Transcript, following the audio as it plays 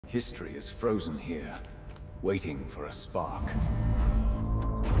History is frozen here, waiting for a spark.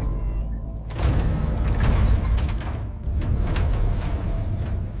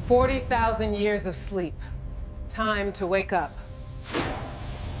 "40,000 years of sleep. Time to wake up."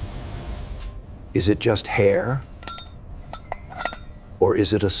 Is it just hair? Or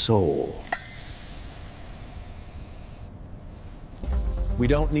is it a soul? We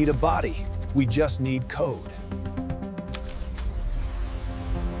don't need a body. We just need code.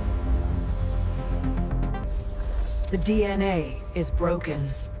 The DNA is broken.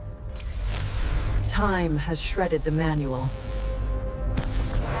 Time has shredded the manual.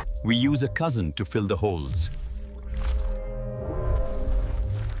 We use a cousin to fill the holes.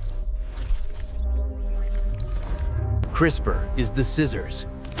 CRISPR is the scissors.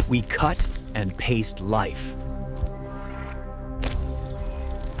 We cut and paste life.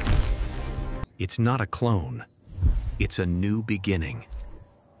 It's not a clone. It's a new beginning.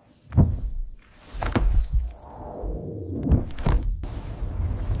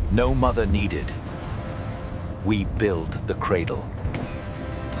 No mother needed. We build the cradle.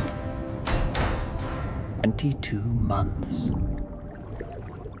 22 months.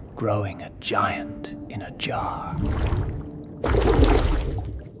 Growing a giant in a jar.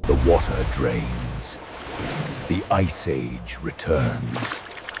 The water drains. The ice age returns.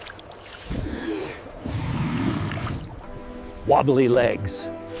 Wobbly legs.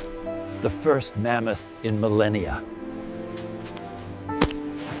 The first mammoth in millennia.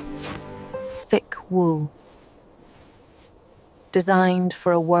 Thick wool. Designed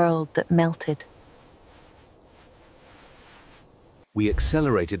for a world that melted. We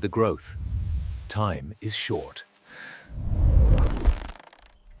accelerated the growth. Time is short.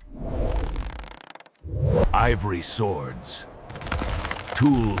 Ivory swords.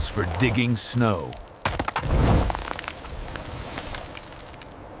 Tools for digging snow.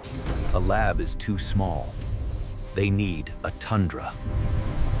 A lab is too small. They need a tundra.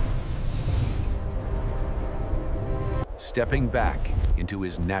 Stepping back into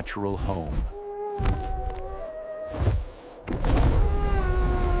his natural home.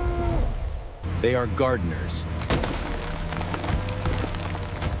 They are gardeners.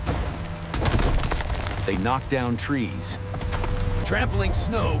 They knock down trees. Trampling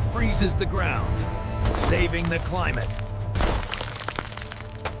snow freezes the ground, saving the climate.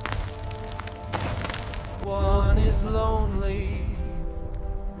 One is lonely.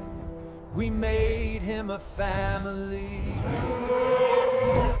 We made him a family.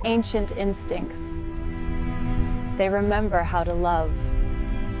 Ancient instincts. They remember how to love.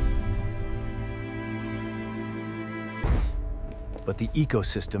 But the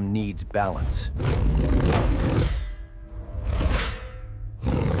ecosystem needs balance.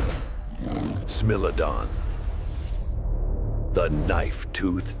 Smilodon, the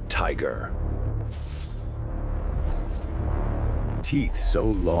knife-toothed tiger. Teeth so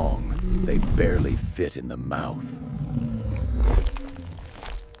long, they barely fit in the mouth.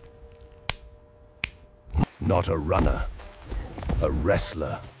 Not a runner, a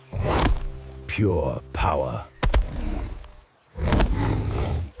wrestler. Pure power.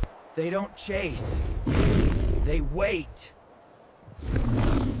 They don't chase. They wait.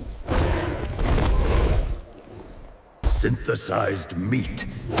 Synthesized meat.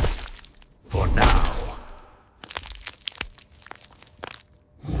 For now.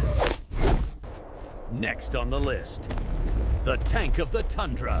 Next on the list, the tank of the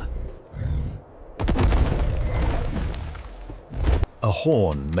tundra. A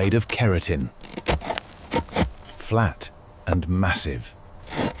horn made of keratin. Flat and massive.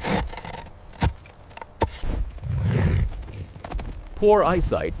 Poor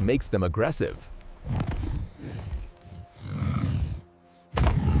eyesight makes them aggressive.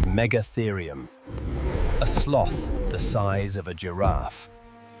 Megatherium. A sloth the size of a giraffe.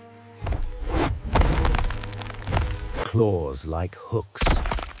 Claws like hooks,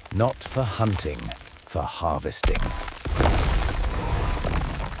 not for hunting, for harvesting.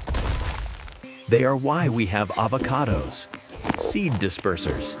 They are why we have avocados, seed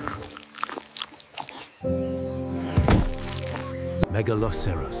dispersers.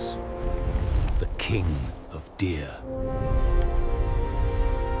 Megaloceros, the king of deer.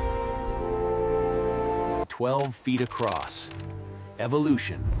 12 feet across.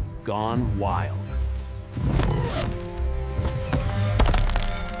 Evolution gone wild.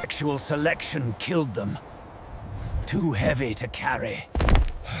 Sexual selection killed them. Too heavy to carry.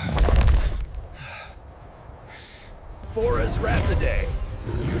 Forest Racidae,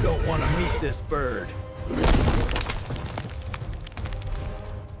 you don't want to meet this bird.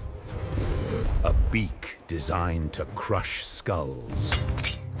 A beak designed to crush skulls.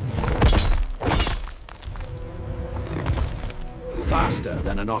 faster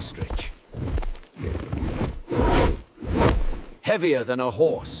than an ostrich, heavier than a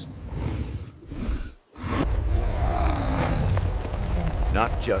horse.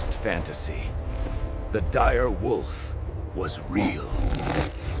 Not just fantasy. The dire wolf was real.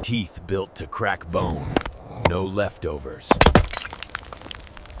 Teeth built to crack bone. No leftovers.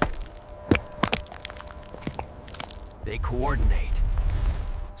 They coordinate.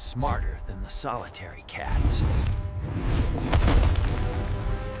 Smarter than the solitary cats.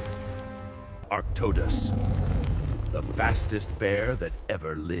 Arctodus. The fastest bear that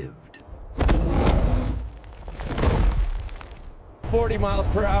ever lived. 40 miles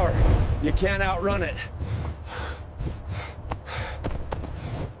per hour. You can't outrun it.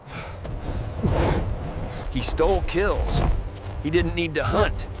 He stole kills. He didn't need to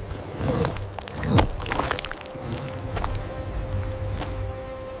hunt.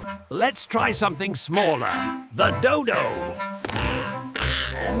 Let's try something smaller. The dodo.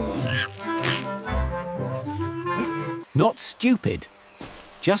 Not stupid,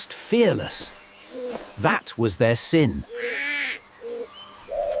 just fearless. That was their sin.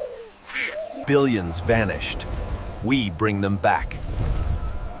 Billions vanished. We bring them back.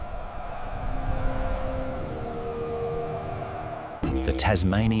 The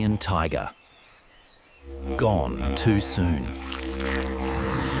Tasmanian tiger. Gone too soon.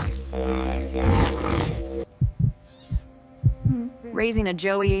 Raising a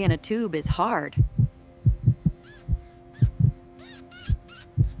joey in a tube is hard.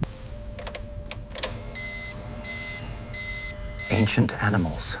 Ancient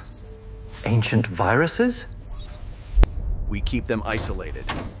animals. Ancient viruses? We keep them isolated.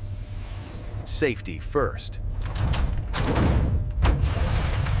 Safety first.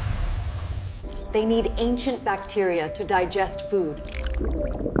 They need ancient bacteria to digest food.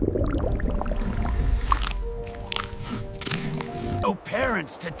 No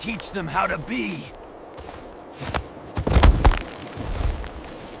parents to teach them how to be.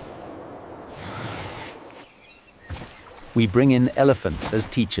 We bring in elephants as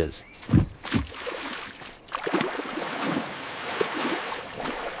teachers.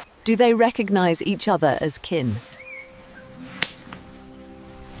 Do they recognize each other as kin?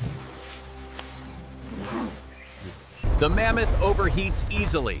 The mammoth overheats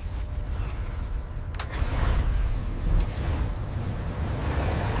easily.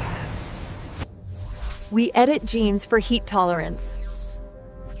 We edit genes for heat tolerance.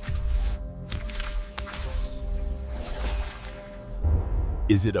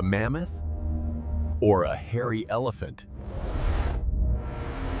 Is it a mammoth or a hairy elephant?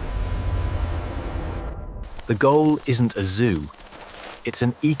 The goal isn't a zoo, it's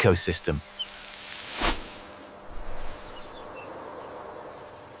an ecosystem.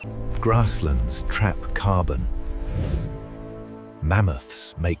 Grasslands trap carbon.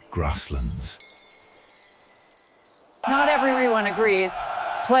 Mammoths make grasslands. Not everyone agrees.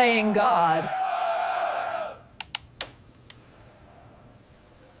 Playing God.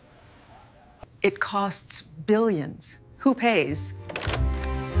 It costs billions. Who pays?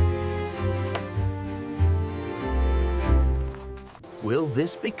 Will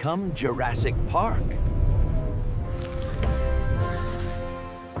this become Jurassic Park?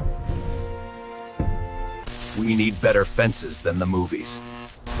 We need better fences than the movies.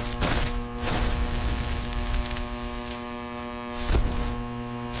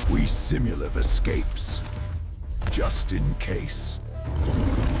 We simulate escapes, just in case.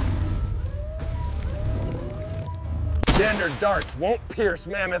 Standard darts won't pierce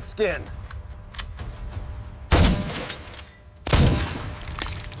mammoth skin.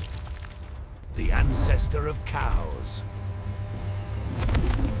 The ancestor of cows.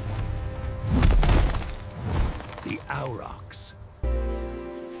 The aurochs.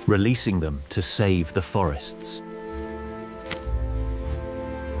 Releasing them to save the forests.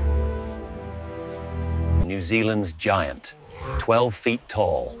 New Zealand's giant, 12 feet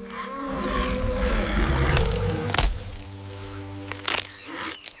tall.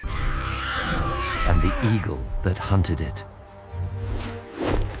 And the eagle that hunted it.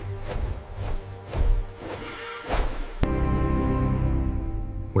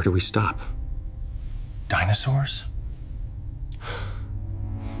 Where do we stop? Dinosaurs?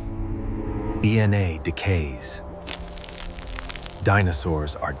 DNA decays.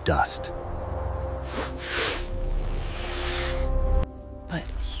 Dinosaurs are dust. But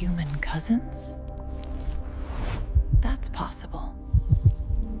human cousins? That's possible.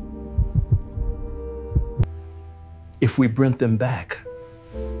 If we bring them back,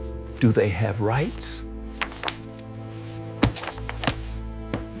 do they have rights?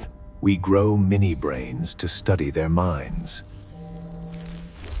 We grow mini brains to study their minds.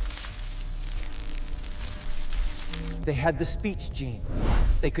 They had the speech gene.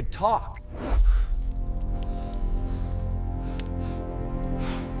 They could talk.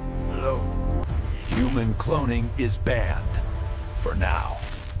 Human cloning is banned. For now.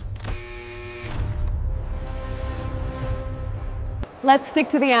 Let's stick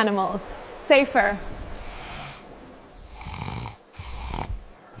to the animals. Safer.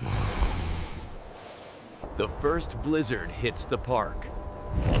 The first blizzard hits the park.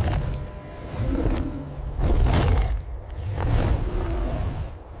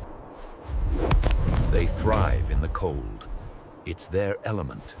 They thrive in the cold. It's their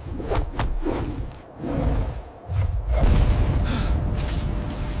element.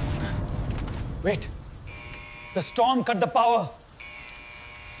 Wait. The storm cut the power.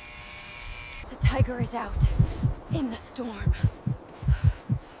 The tiger is out in the storm.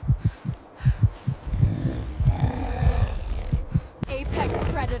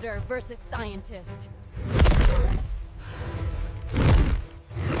 Apex predator versus scientist.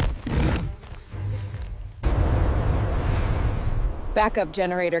 Backup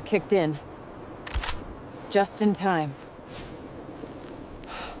generator kicked in. Just in time.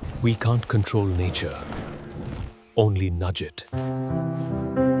 We can't control nature, only nudge it.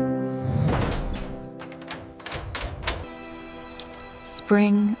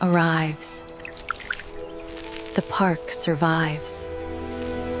 Spring arrives. The park survives.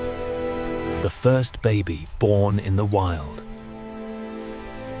 The first baby born in the wild.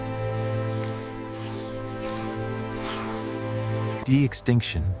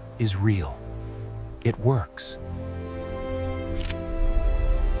 De-extinction is real. It works.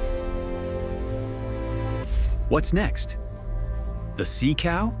 What's next? The sea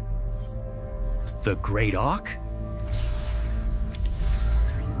cow? The great auk?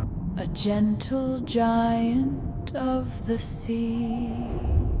 A gentle giant of the sea.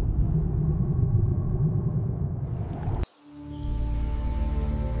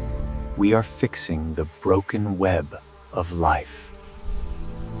 We are fixing the broken web of life.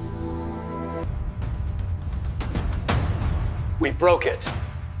 We broke it.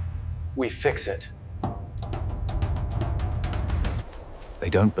 We fix it. They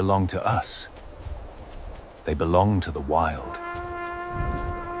don't belong to us. They belong to the wild.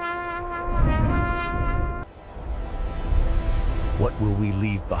 What will we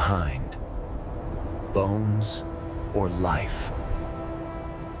leave behind? Bones or life?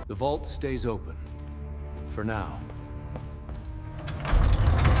 The vault stays open. For now.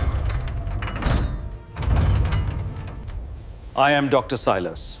 I am Dr.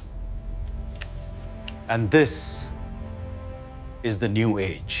 Silas. And this is the new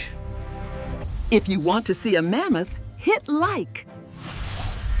age. If you want to see a mammoth, hit like.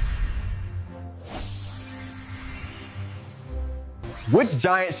 Which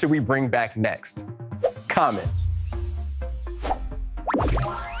giant should we bring back next? Comment.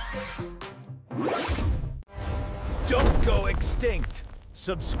 Don't go extinct.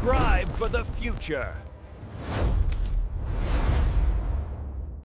 Subscribe for the future.